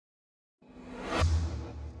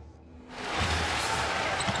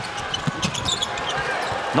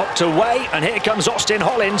Knocked away, and here comes Austin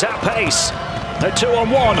Hollins at pace. The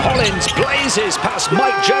 2-on-1, Hollins blazes past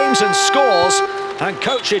Mike James and scores. And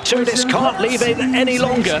coach Itunis can't leave it any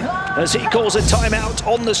longer as he calls a timeout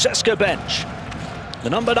on the CSKA bench. The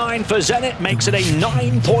number 9 for Zenit makes it a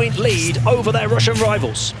 9-point lead over their Russian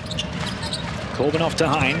rivals. Korbanov to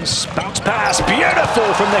Hines, bounce pass,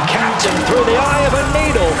 beautiful from the captain through the eye of a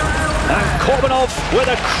needle. And Korbanov with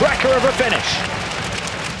a cracker of a finish.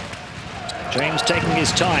 James taking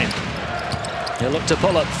his time. He'll look to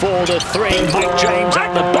pull up for the 3. Mike James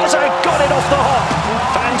at the buzzer, got it off the hop.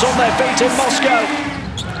 Fans on their feet in Moscow.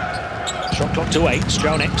 Shot clock to 8,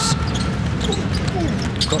 Stronix.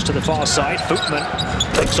 Across to the far side, Footman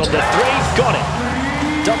clicks on the 3, got it.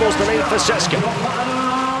 Doubles the lead for CSKA.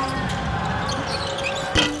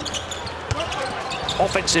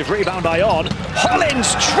 Offensive rebound by On.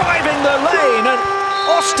 Hollins driving the lane, and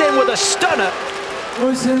Austin with a stunner.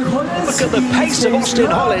 Look at the pace of Austin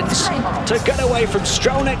Hollins to get away from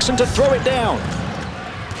Stronix and to throw it down.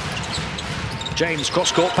 James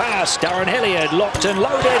cross-court pass, Darren Hilliard locked and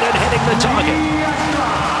loaded and hitting the target.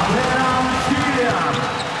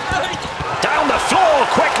 Down the floor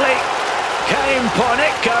quickly came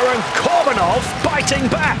Ponitka, and Korbanov biting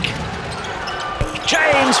back.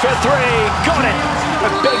 James for 3, got it. A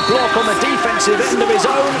big block on the defensive end of his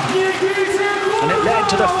own. And it led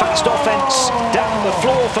to the fast offense down the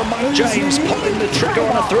floor for Mike James, pulling the trigger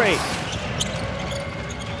on a 3.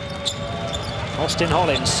 Austin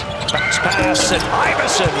Hollins, bounce pass, and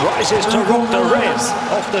Iverson rises to rock the rim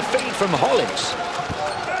off the feed from Hollins.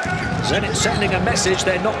 Zenit sending a message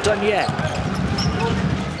they're not done yet.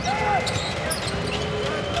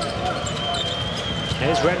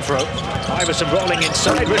 Here's Renfro. Iverson rolling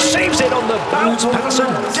inside, receives it on the bounce pass and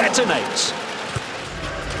detonates.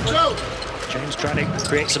 James trying to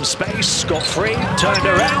create some space, got free, turned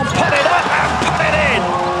around, put it up and put it in.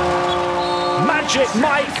 Magic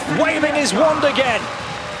Mike waving his wand again.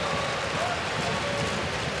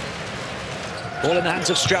 Ball in the hands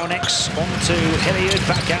of Stronix, on to Hilliard,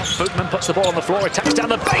 back out, Footman puts the ball on the floor, attacks down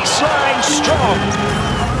the baseline, strong.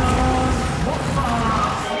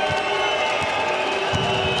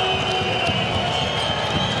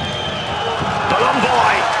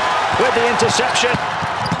 With the interception,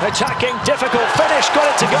 attacking, difficult finish, got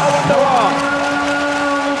it to go underarm.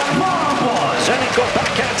 Zenit got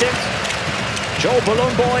back at him. Joel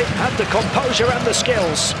Balloonboy had the composure and the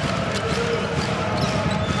skills.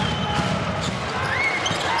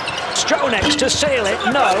 Stronix to seal it,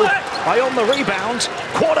 no. On the rebound,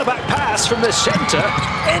 quarterback pass from the center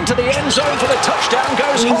into the end zone for the touchdown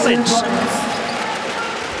goes Hollins.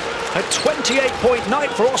 A 28-point night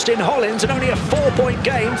for Austin Hollins and only a 4-point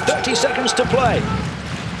game, 30 seconds to play.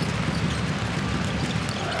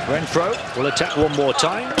 Renfro will attack one more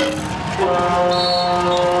time.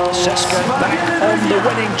 CSKA back on the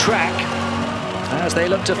winning track as they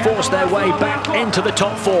look to force their way back into the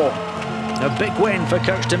top 4. A big win for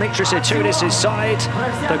coach Dimitris Itunis' side.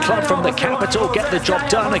 The club from the capital get the job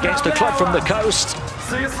done against the club from the coast.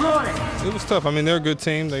 It was tough. I mean, they're a good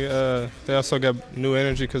team. They also got new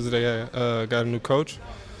energy because they got a new coach.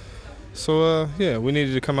 So, yeah, we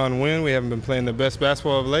needed to come out and win. We haven't been playing the best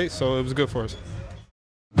basketball of late, so it was good for us.